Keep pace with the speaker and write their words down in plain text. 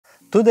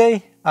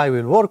Today I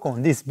will work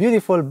on this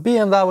beautiful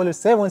BMW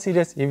 7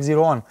 Series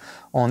f01.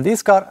 On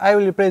this car I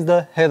will replace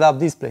the head-up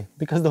display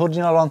because the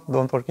original one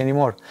don't work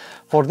anymore.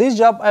 For this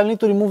job I will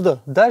need to remove the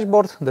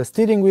dashboard, the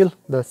steering wheel,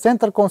 the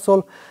center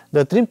console,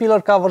 the trim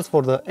pillar covers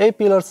for the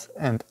A-pillars,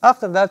 and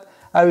after that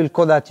I will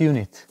coat that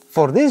unit.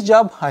 For this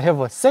job I have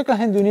a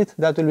second-hand unit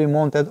that will be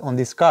mounted on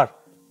this car.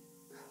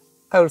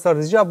 I will start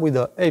this job with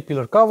the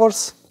A-pillar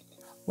covers.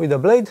 With a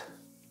blade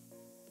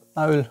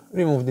I will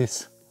remove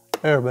this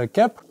airbag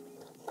cap.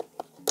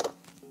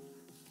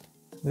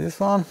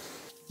 This one.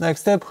 Next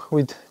step,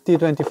 with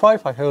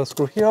T25 I have a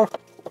screw here.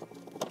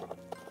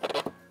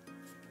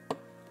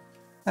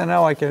 And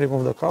now I can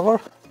remove the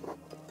cover.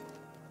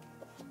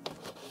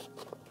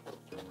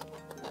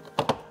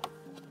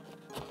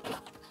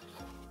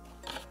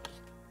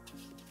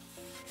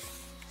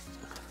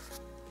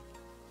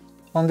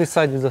 On this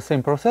side is the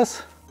same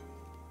process.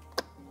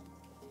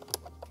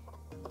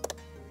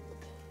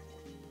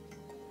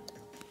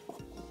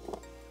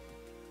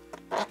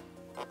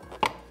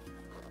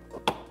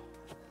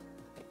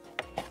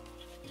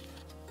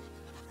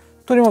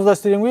 To remove the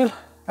steering wheel,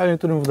 I need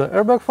to remove the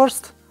airbag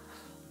first.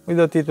 With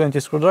the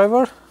T20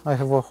 screwdriver, I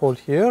have a hole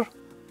here.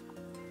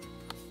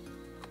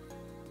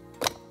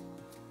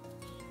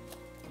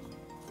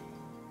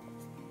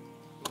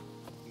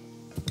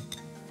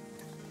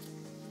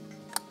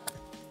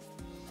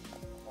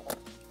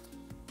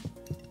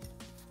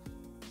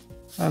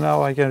 And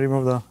now I can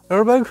remove the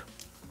airbag.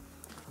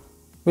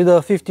 With a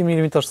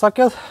 50mm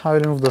socket, I will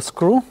remove the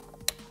screw.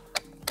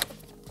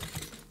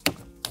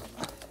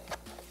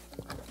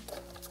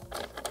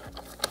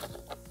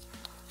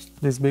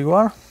 This big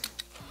one.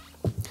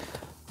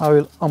 I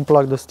will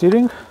unplug the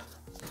steering,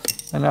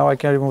 and now I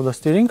can remove the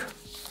steering.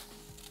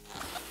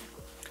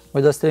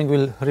 With the steering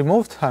wheel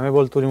removed, I'm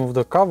able to remove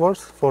the covers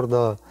for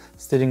the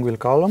steering wheel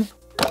column.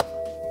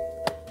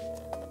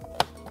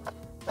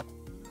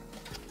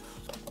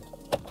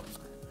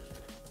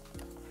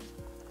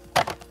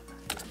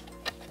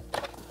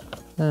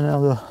 And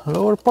now the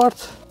lower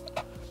part.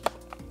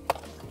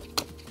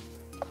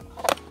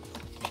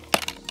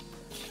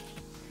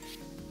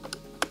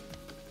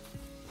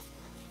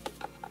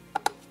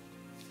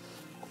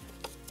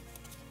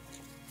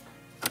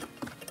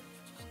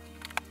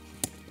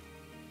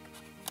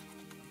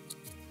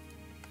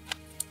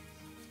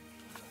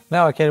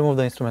 Now I can remove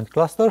the instrument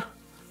cluster.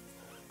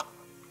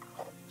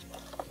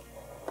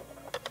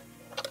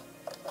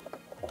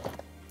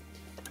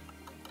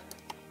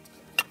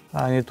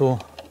 I need to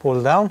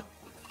pull down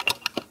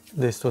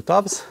these two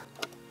tabs.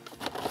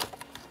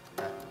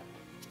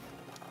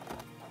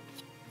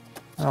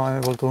 Now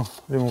I'm able to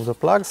remove the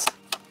plugs.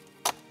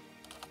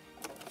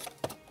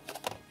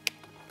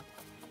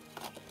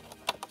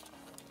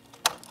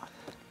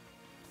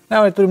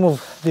 Now I need to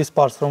remove these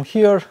parts from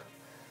here.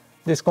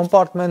 This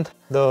compartment,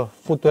 the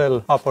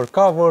footwell upper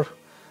cover,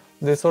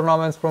 these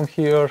ornaments from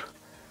here,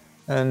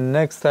 and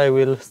next I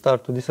will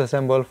start to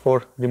disassemble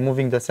for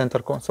removing the center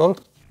console.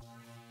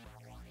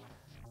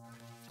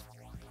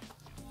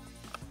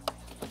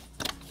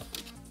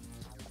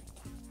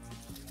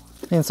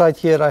 Inside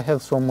here I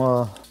have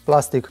some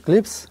plastic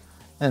clips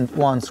and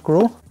one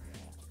screw.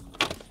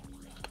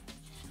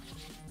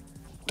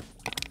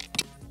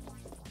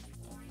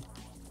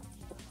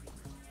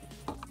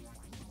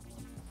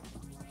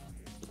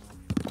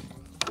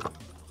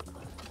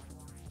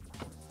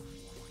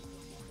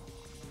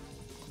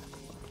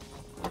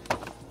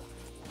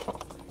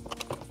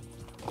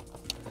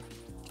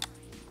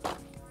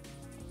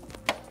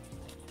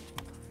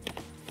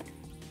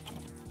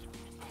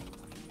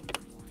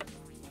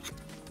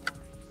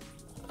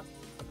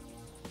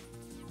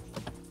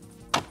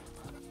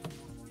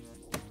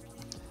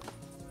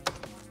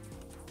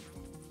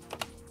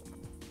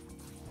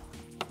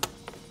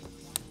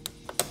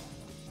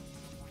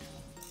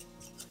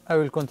 I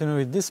will continue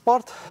with this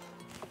part.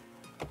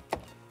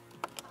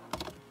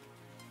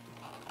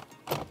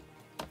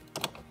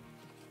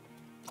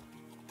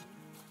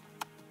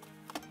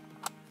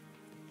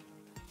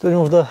 To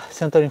remove the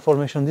center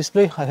information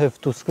display, I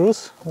have two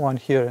screws, one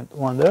here and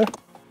one there.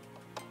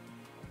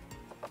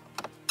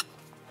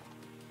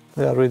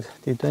 They are with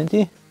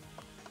T20.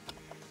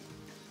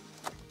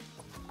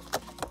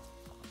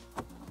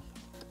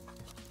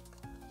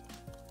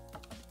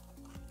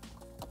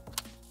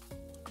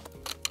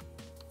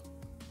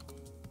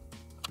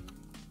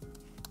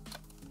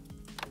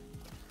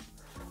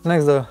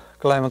 Next, the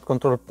climate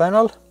control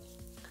panel.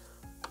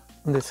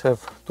 These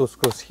have two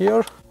screws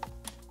here.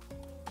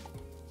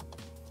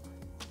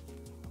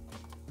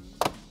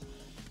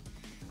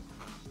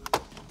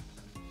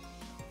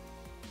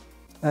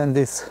 And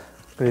these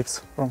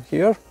clips from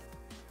here.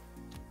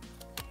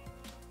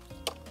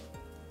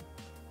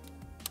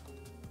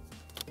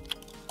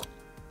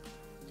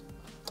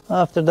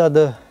 After that,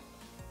 the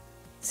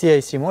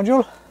CIC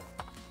module.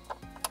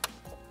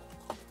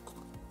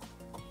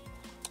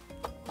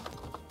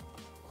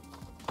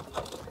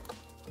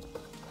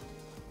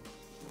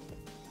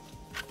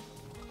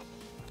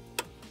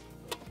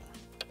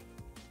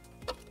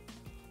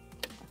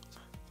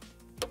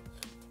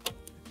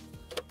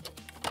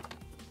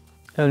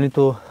 I'll need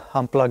to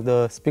unplug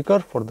the speaker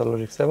for the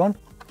Logic 7.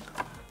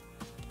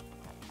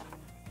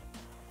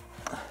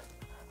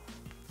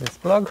 This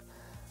plug.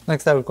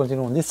 Next I will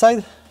continue on this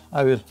side.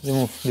 I will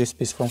remove this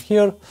piece from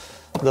here,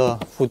 the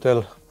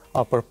footwell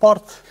upper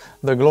part,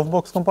 the glove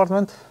box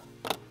compartment.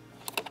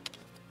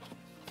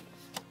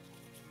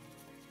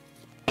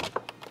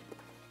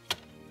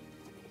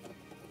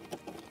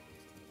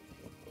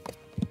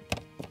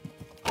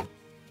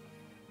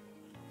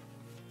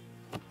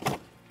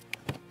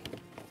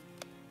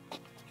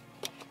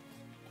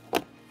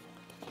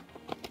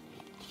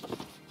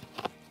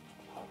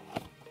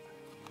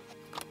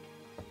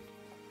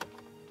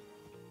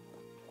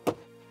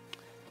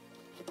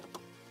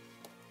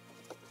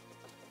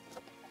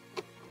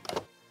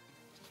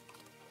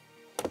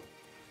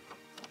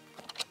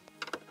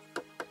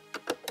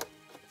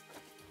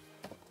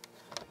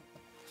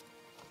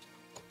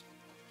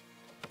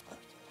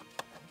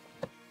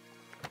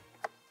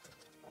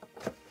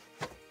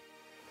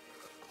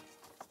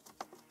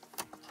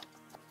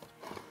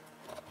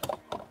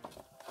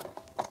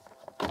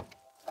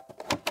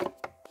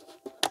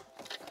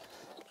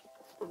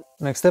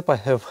 Next step, I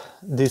have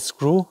this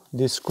screw.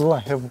 I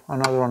have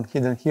another one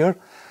hidden here.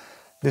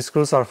 These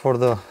screws are for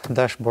the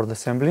dashboard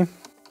assembly.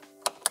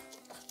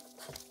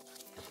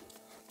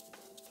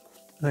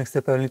 Next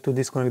step, I need to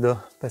disconnect the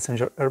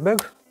passenger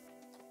airbag.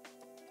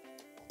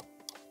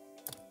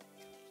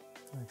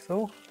 Like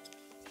so.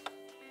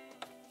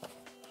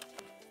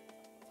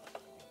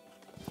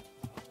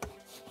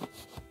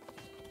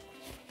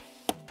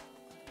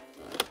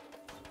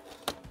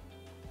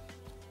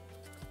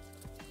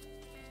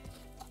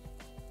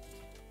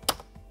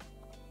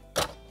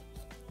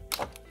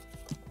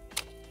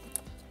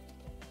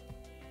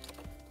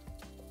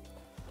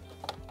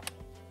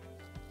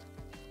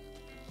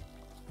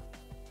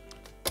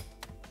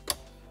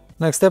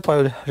 Next step, I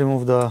will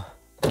remove the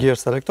gear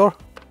selector.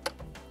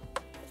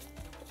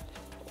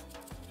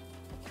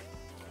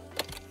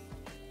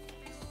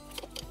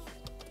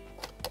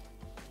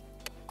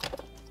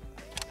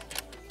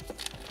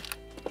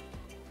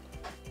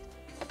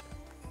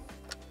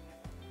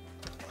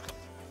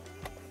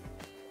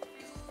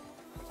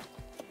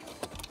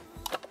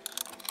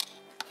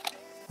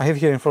 I have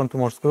here in front two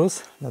more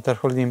screws that are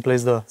holding in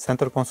place the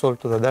center console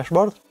to the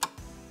dashboard.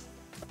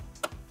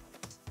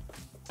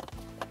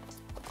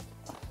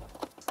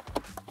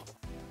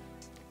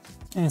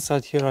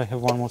 Inside here I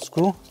have one more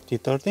screw,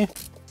 T30.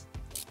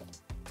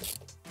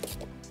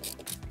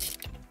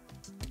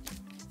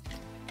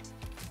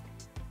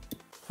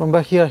 From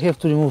back here I have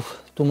to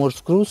remove two more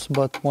screws,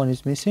 but one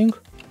is missing.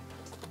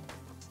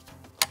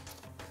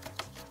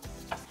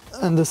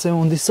 And the same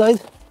on this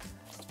side.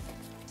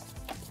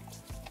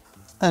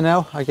 And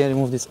now I can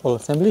remove this whole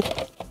assembly.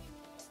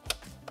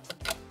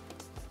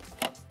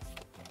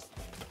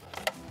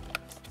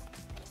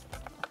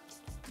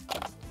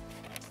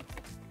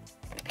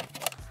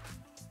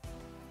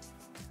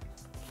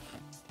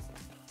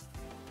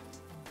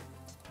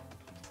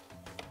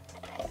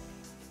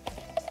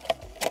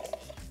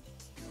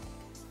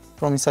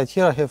 From inside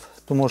here I have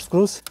two more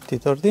screws,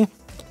 T30.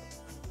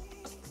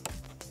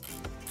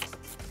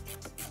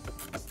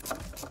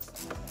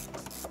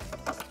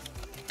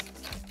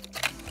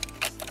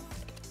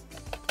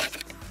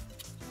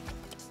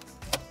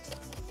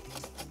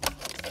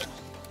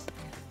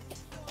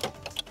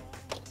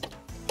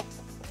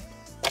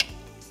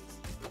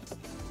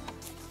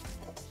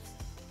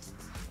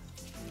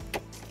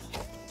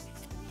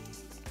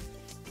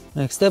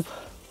 Next step,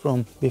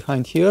 from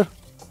behind here,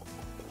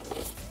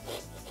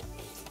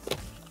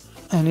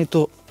 I need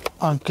to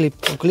unclip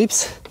two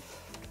clips,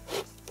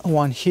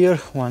 one here,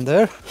 one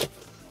there,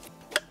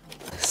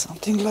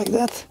 something like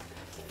that.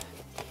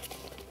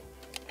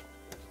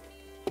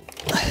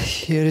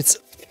 Here it's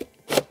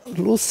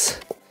loose.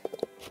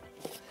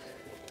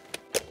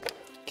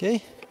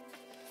 Okay.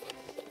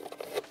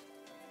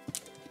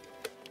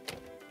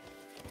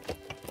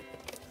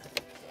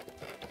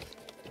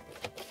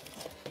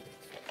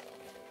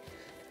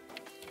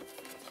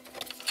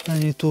 I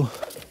need to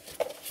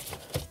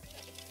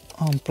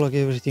unplug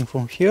everything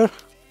from here.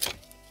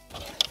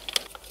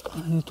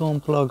 I need to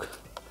unplug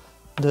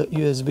the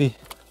USB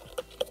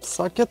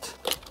socket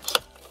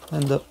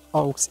and the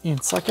aux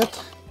in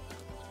socket.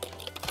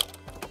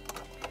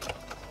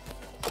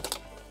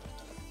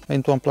 I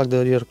need to unplug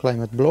the rear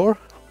climate blower.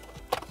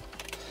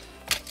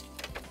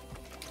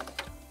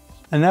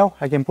 And now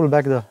I can pull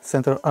back the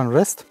center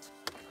armrest.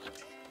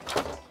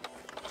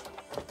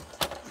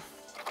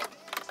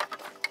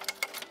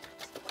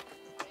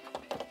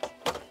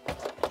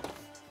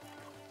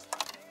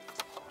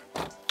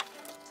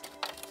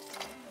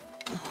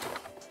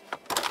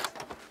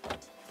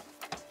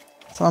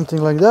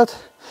 Something like that.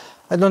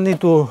 I don't need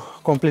to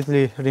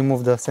completely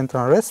remove the center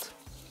armrest.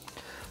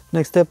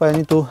 Next step, I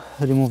need to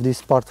remove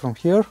this part from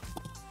here.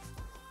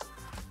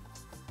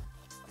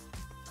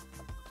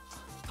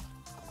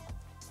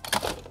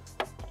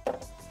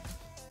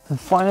 And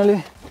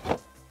finally,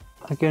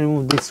 I can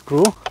remove this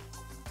screw.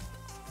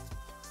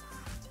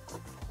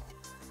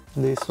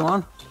 This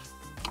one.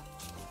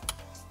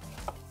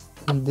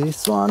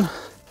 this one,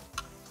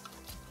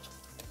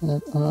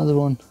 and another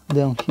one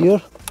down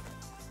here.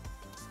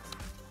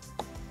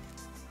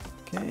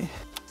 Okay.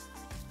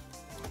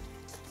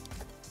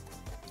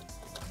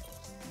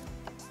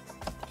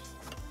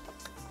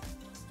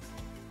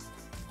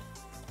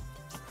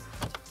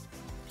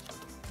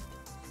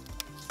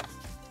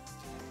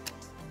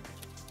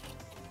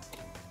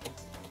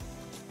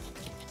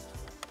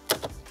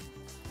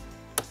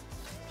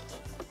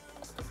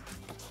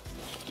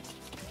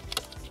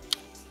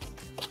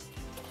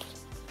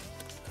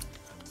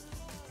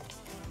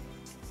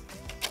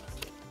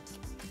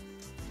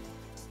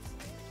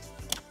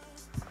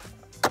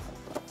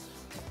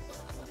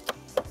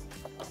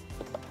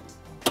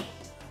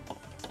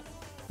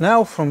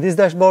 Now from this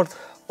dashboard,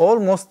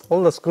 almost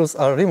all the screws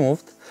are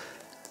removed.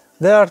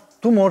 There are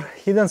two more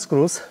hidden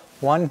screws,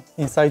 one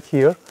inside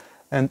here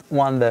and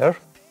one there.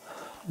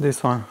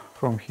 This one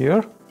from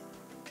here.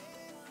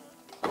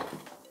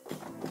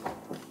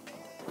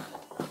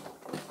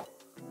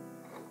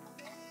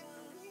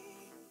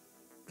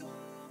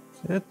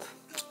 That's it.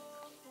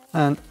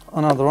 And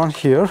another one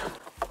here.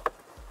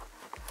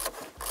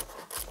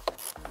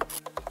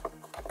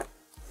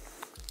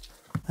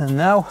 And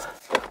now,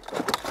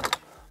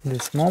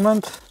 this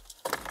moment,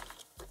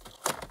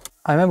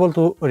 I'm able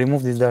to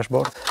remove this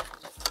dashboard.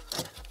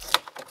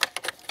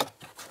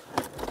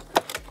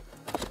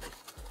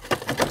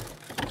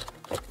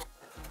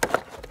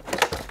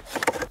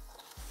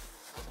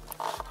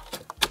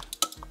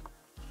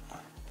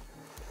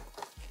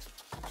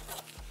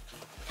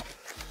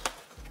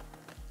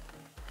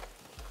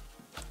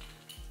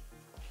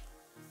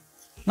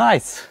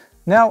 Nice!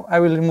 Now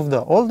I will remove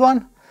the old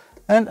one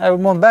and I will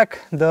mount back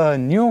the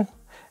new,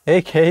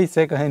 aka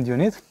second-hand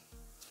unit.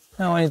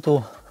 Now I need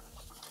to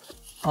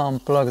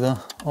unplug the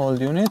old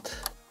unit,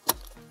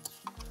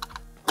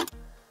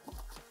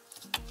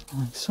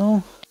 like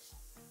so.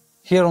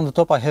 Here on the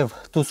top I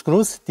have two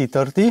screws,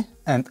 T30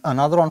 and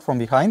another one from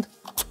behind.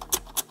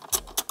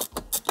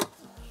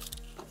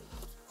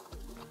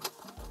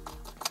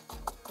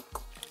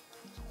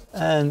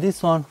 And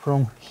this one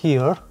from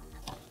here.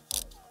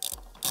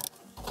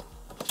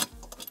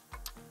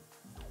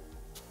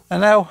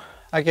 And now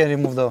I can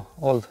remove the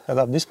old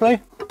head-up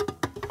display.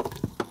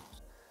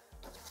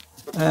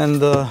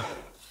 And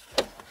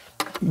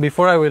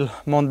before I will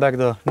mount back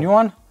the new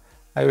one,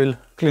 I will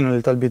clean a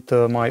little bit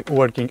my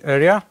working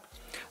area,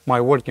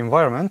 my work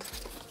environment.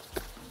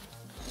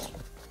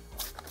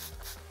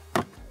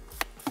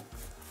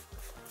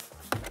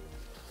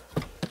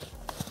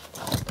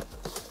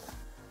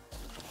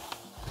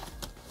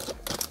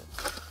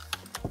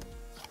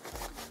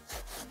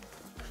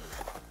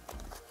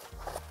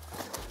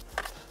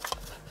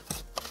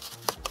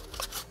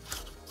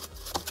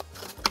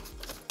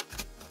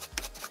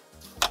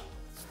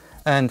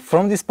 And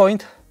from this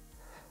point,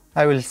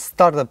 I will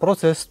start the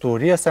process to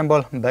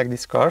reassemble back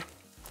this car.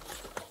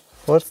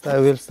 First, I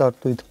will start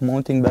with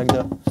mounting back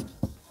the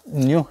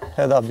new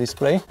head-up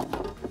display.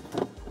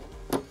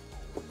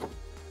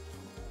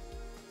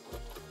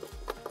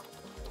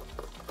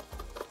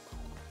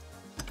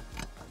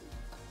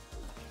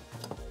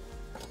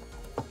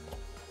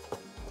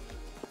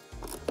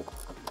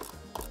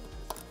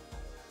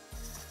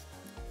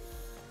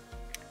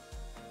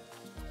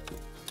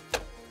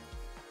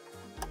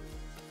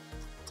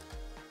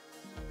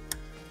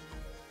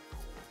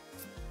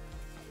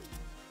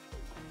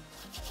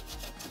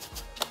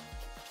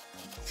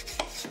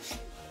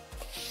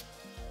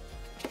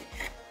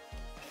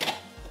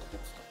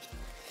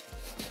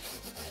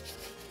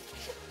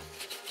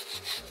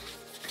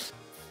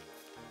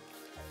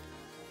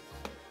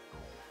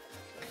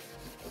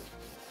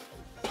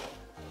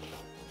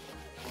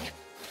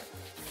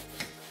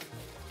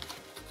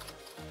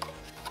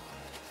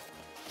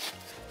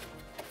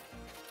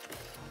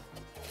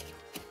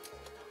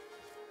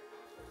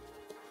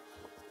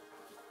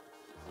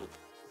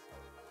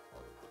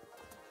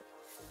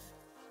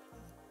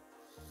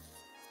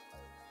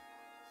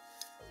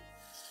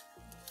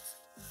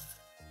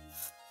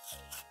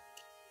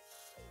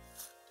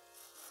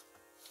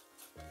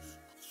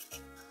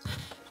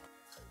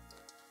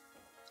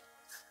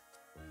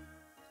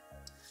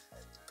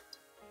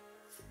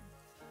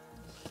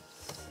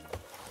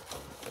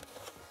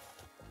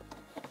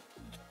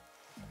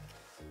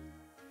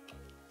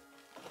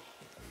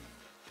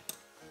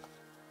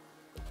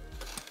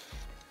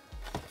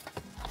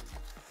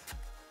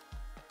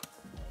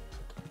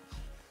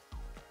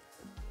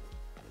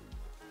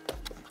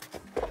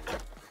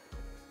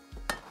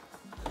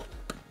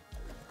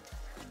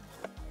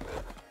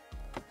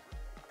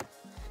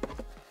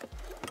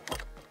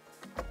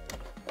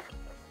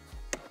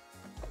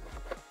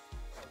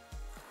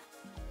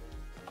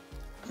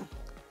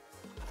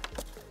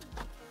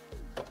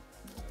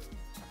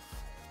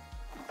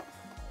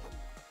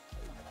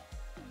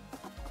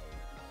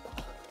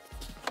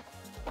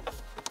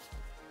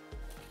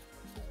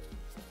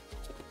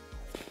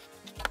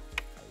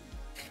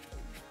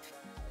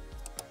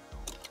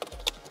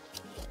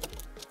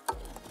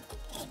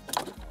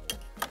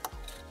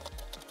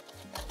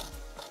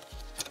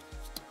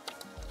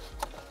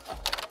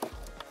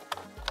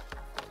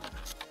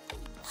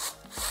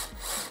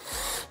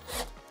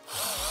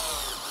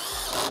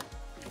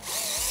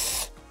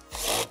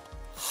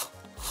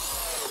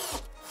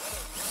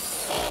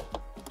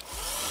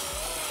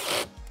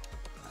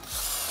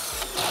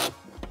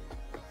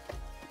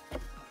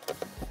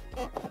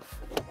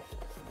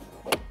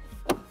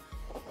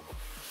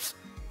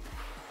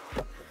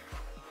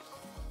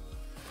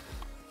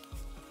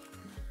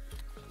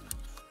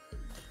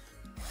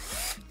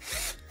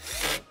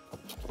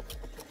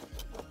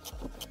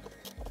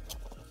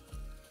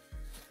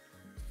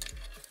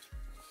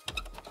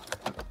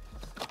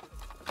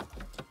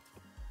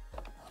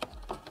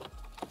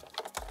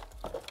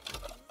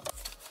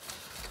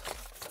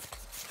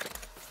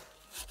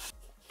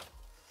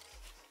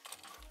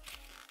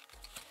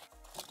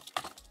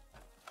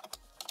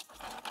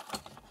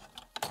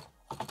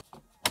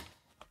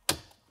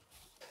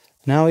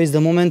 Now is the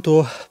moment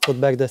to put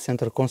back the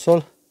center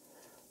console,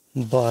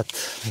 but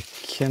I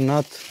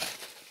cannot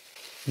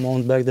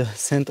mount back the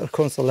center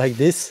console like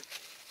this.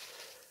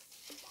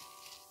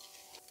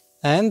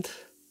 And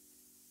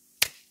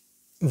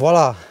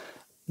voila,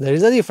 there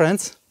is a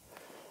difference.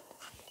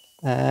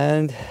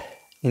 And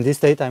in this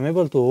state I'm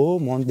able to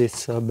mount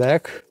this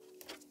back.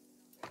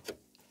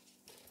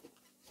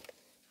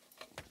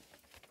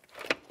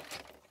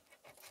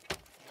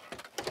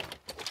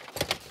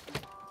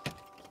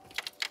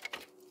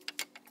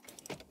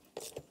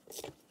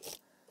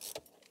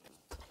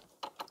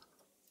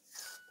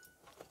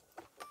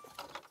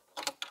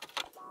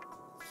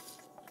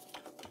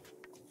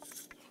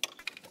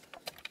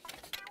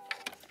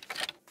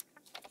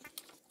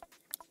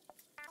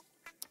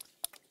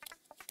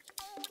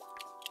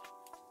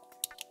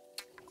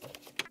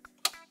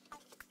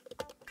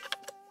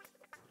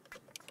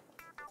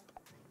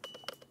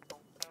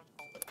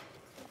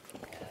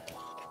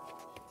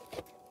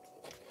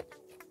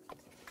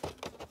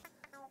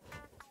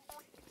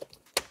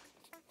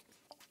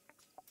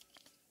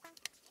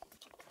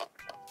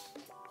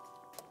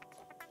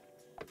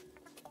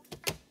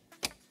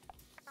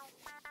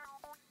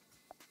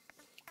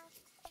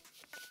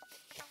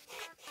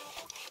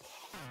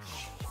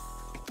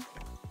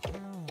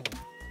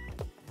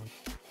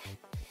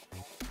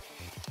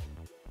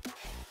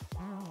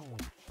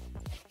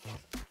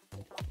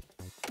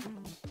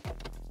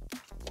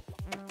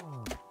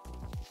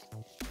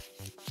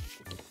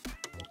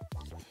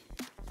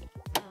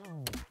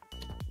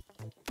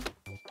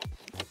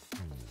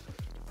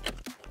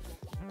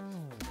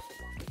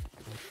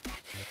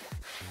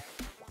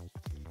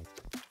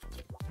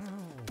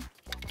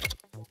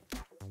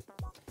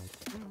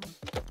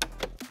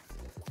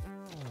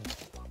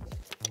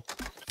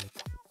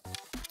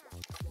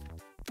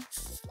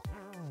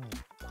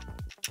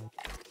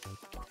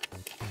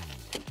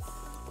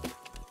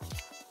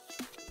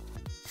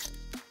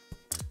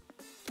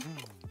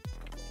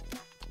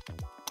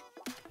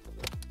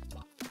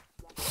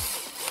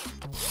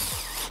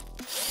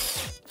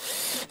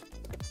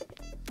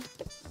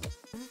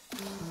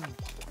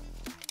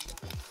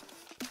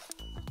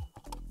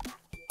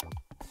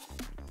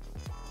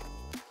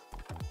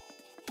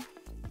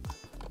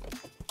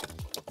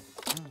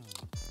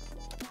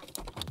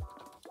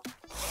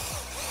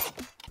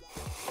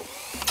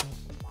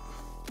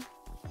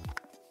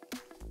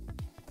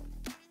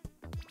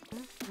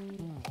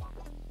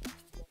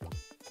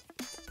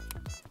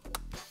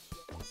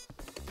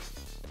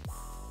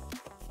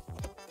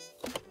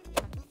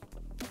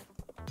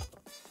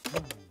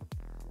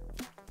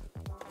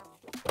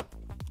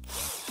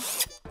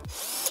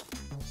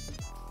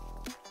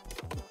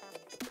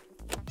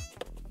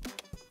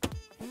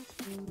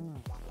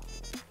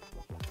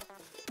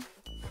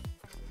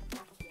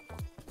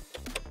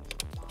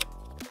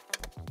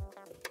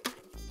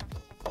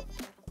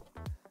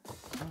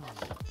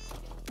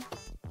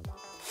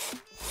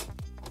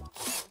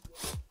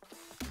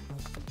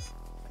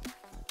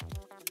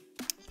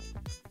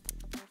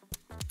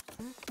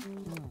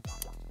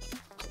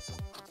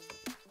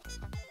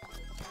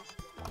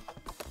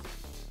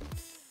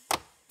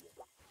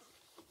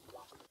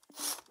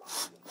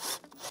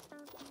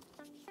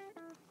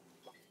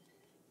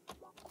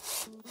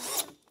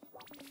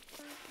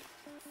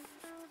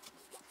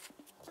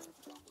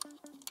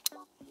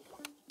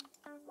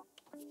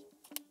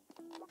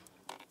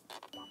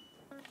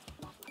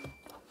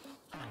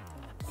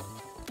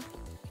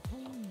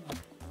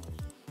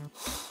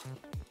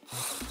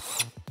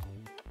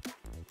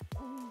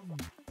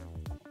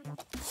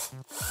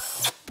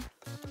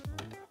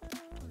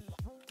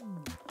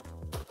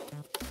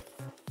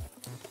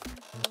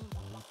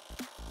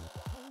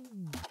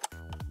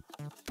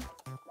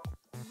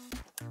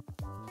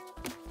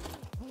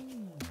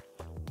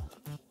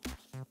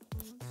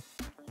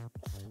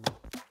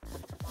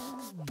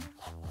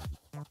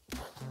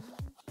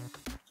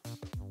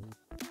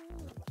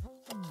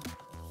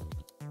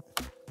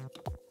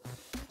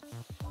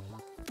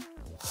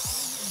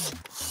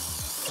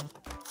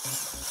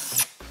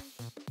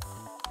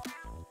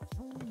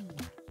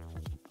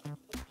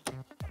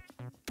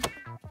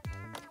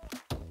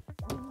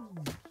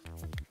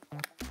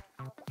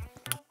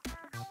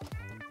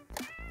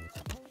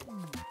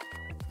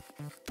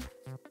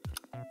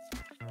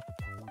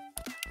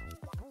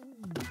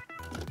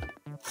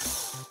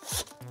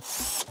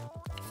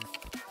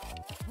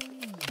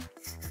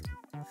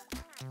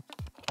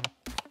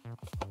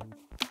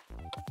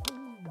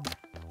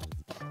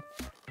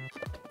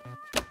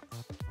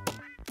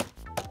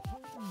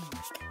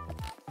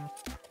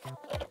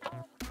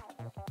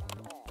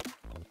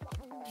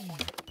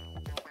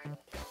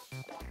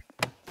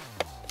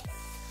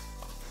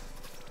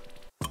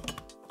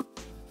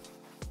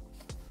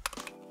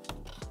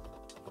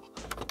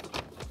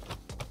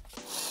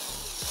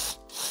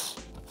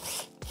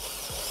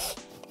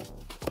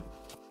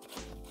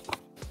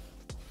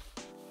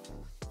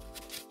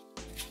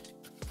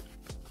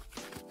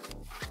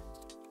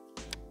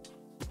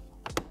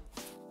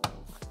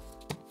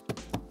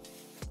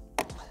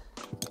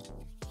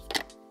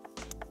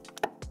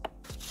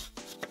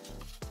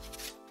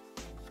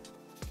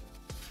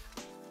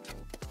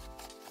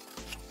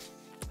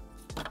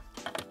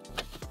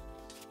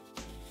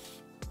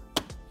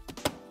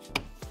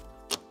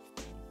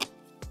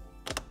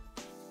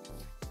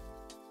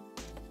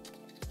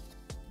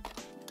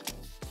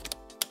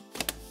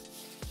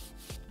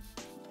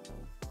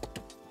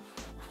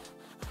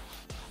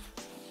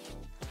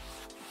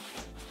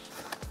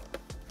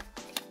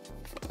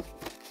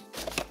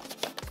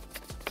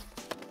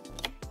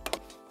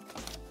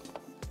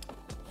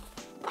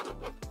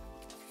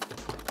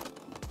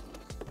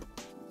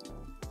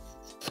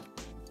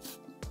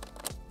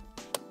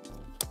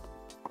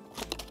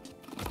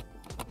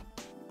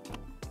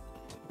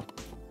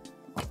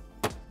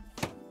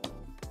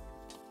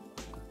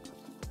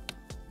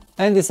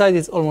 And this side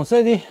is almost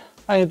ready.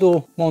 I need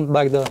to mount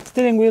back the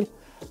steering wheel,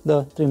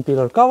 the trim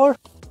pillar cover.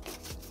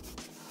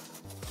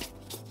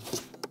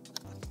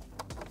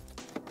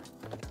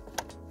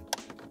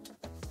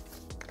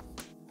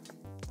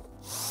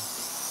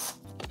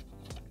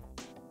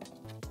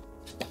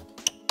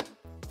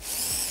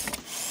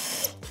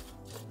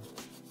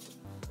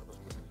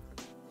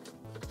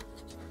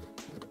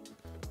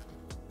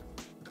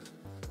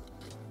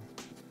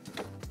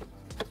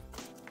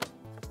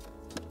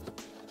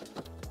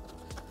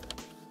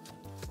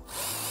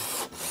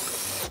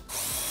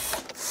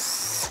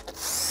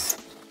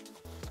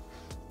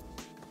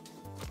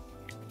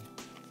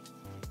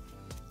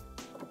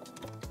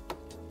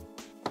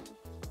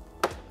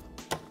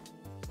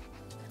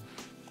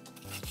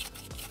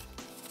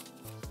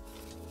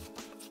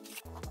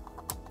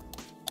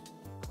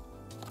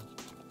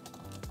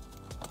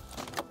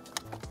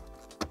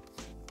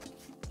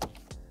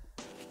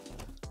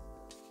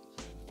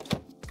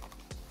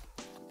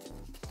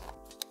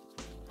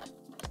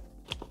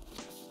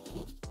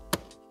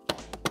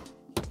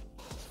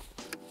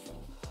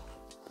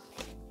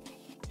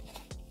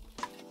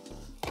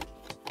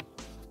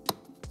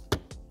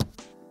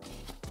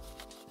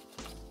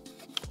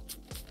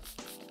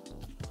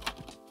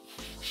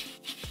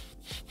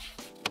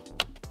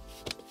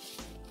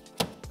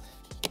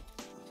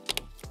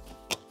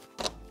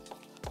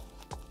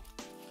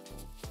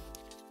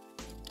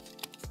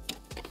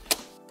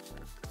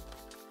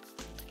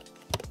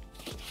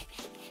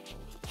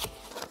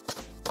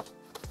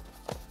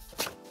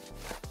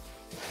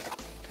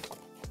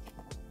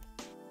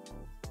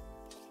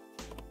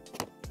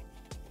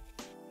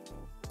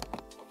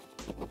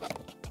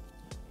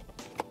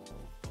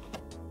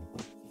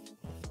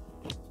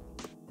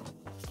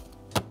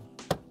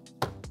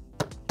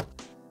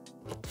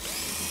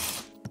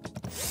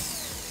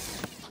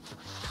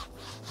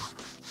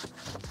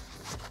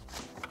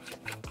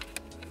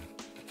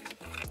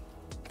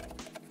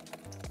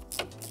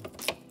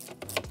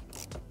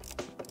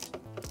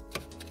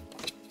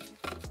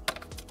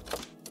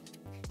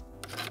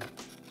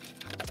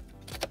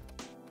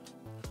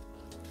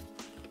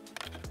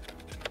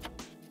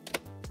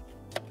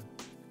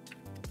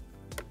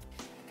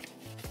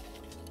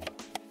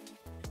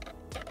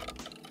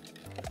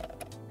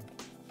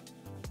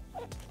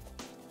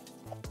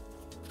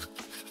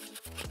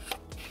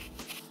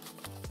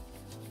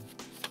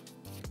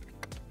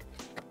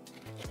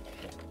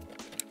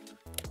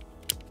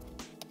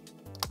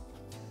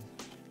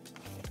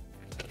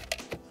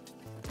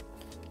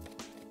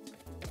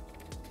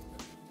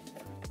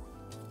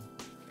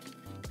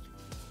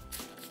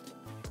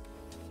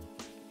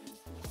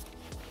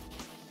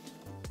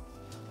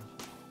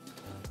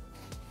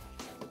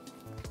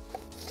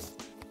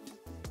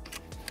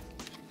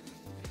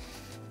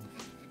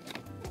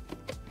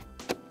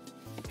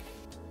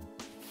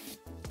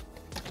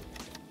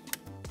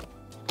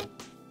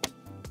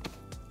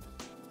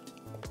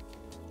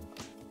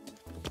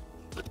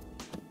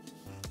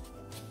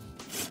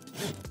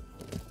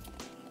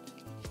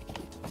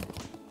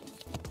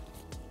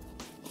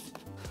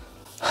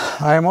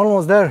 I am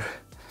almost there.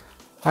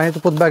 I need to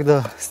put back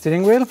the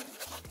steering wheel,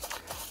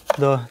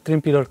 the trim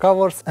pillar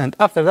covers, and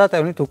after that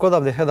I need to code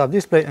up the head-up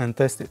display and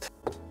test it.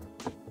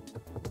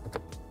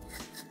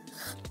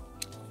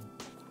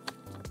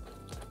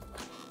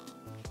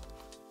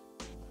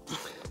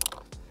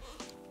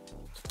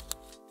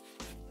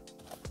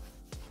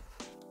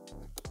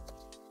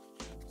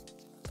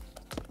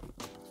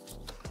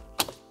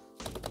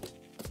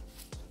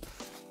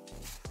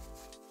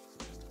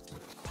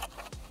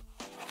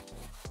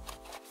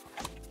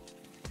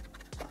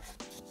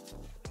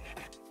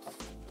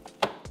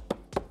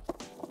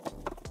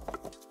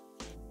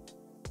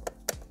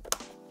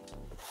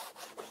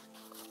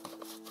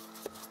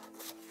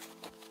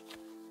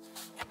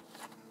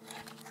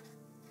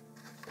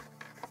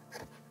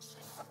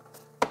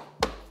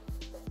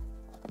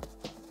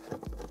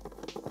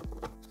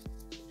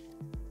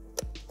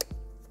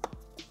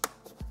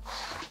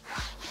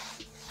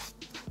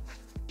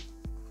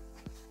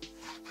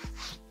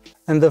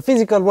 And the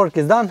physical work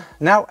is done.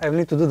 Now I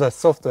need to do the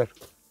software.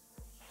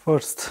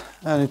 First,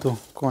 I need to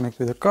connect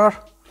with the car.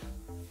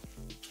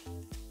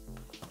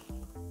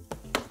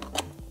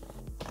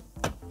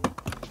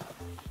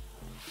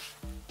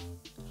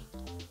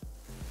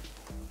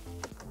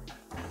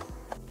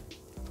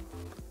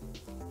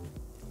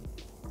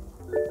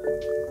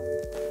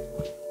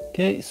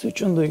 Okay,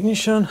 switch on the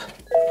ignition.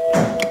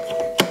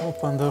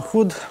 Open the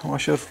hood,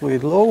 washer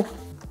fluid low.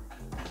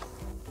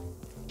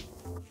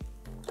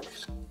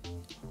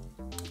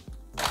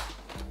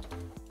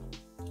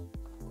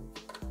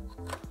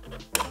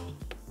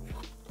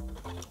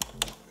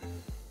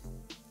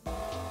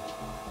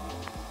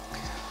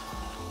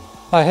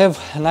 I have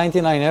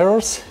 99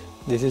 errors.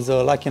 This is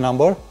a lucky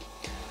number.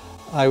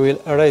 I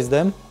will erase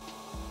them.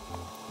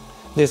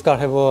 This car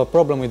have a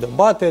problem with the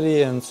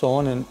battery and so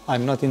on, and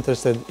I'm not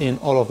interested in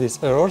all of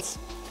these errors.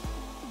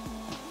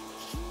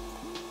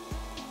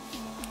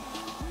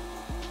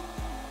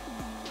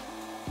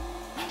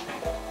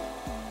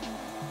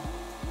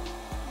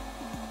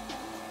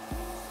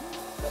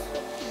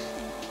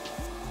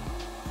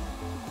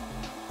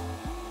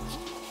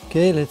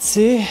 Okay, let's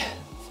see.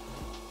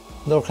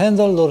 Door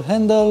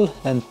handle,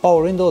 and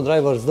power window,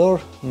 driver's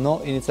door, no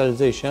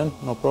initialization,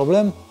 no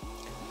problem.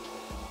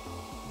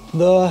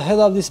 The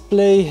head-up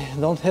display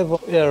don't have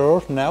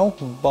error now,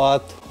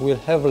 but we'll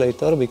have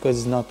later because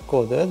it's not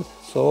coded,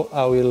 so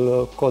I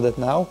will code it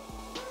now.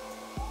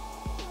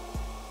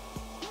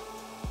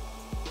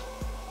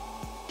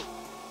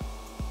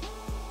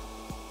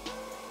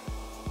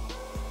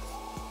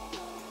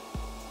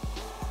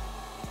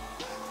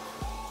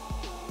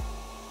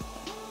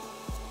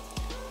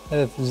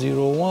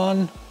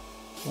 F01,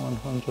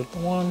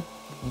 101,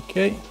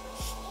 okay.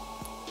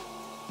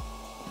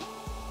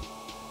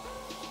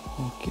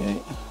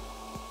 Okay.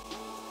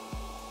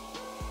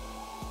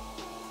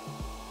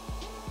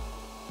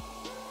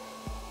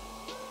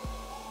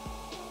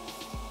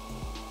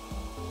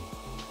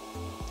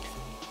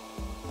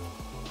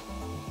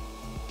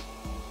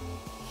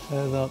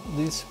 Head-up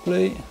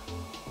display.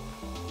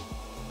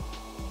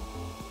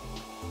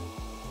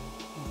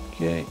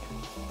 Okay.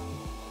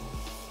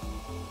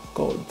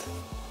 Code.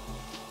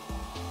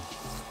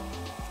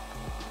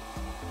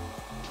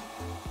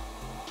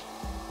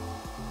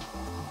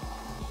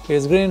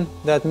 It's green,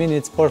 that means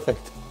it's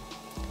perfect.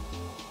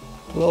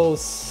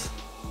 Close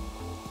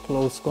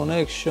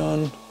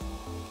connection,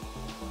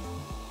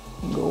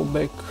 go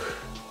back.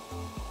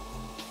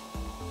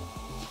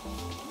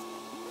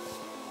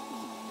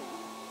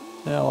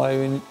 Now I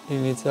will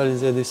initialize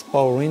this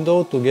power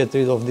window to get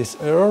rid of this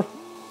error.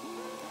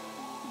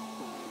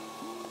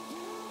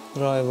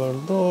 Driver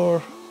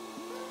door,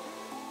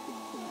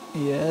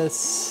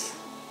 yes.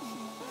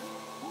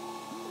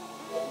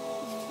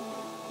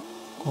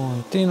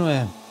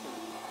 Continue.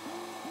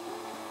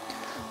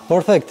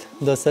 Perfect,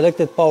 the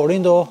selected power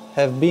window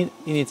have been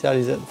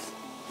initialized.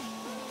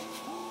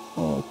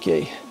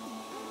 Okay.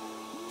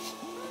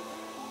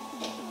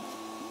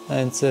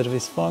 And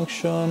service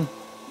function.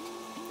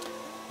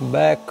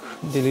 Back,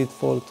 delete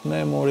fault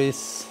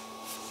memories.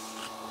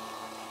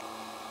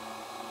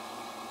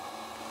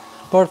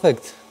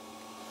 Perfect.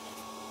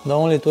 The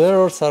only two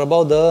errors are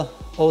about the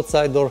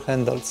outside door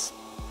handles.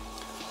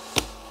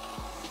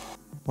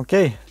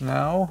 Okay,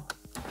 now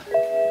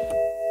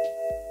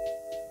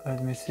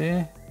let me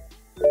see.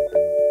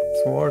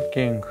 It's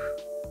working.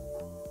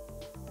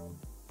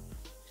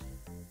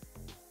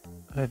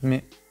 Let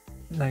me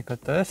make a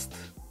test.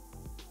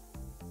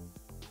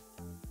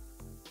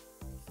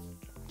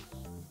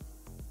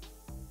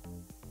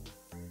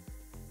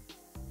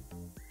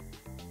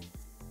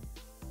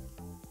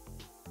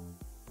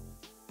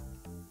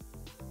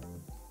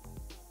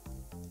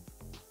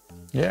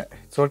 Yeah,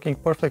 it's working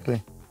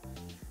perfectly.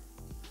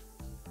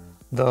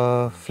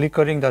 The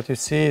flickering that you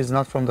see is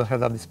not from the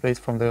head-up display, it's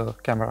from the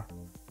camera.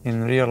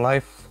 In real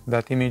life,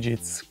 that image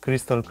is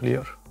crystal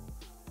clear.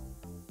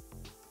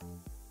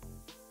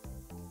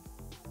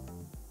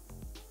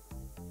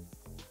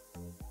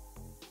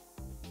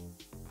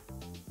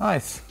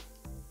 Nice.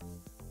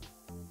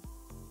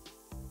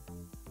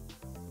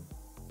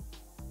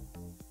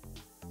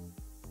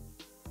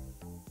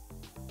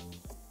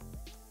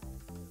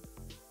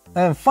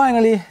 And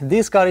finally,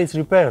 this car is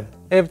repaired.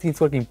 Everything's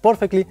working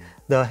perfectly,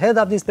 the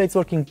head-up display is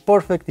working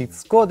perfect,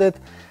 it's coded.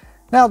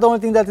 Now the only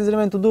thing that is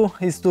remaining to do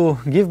is to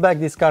give back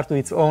this car to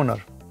its owner.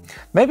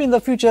 Maybe in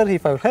the future,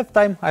 if I will have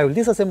time, I will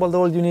disassemble the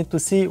old unit to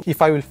see if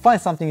I will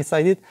find something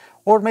inside it,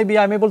 or maybe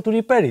I'm able to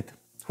repair it.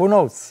 Who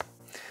knows?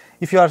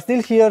 If you are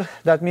still here,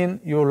 that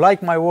means you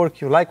like my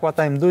work, you like what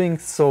I'm doing,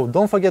 so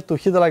don't forget to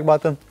hit the like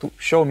button to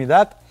show me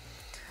that.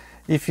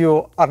 If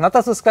you are not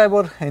a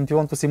subscriber and you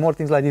want to see more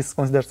things like this,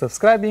 consider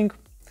subscribing.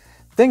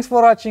 Thanks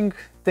for watching,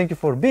 thank you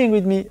for being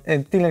with me,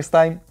 and till next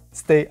time,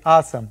 stay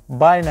awesome.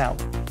 Bye now.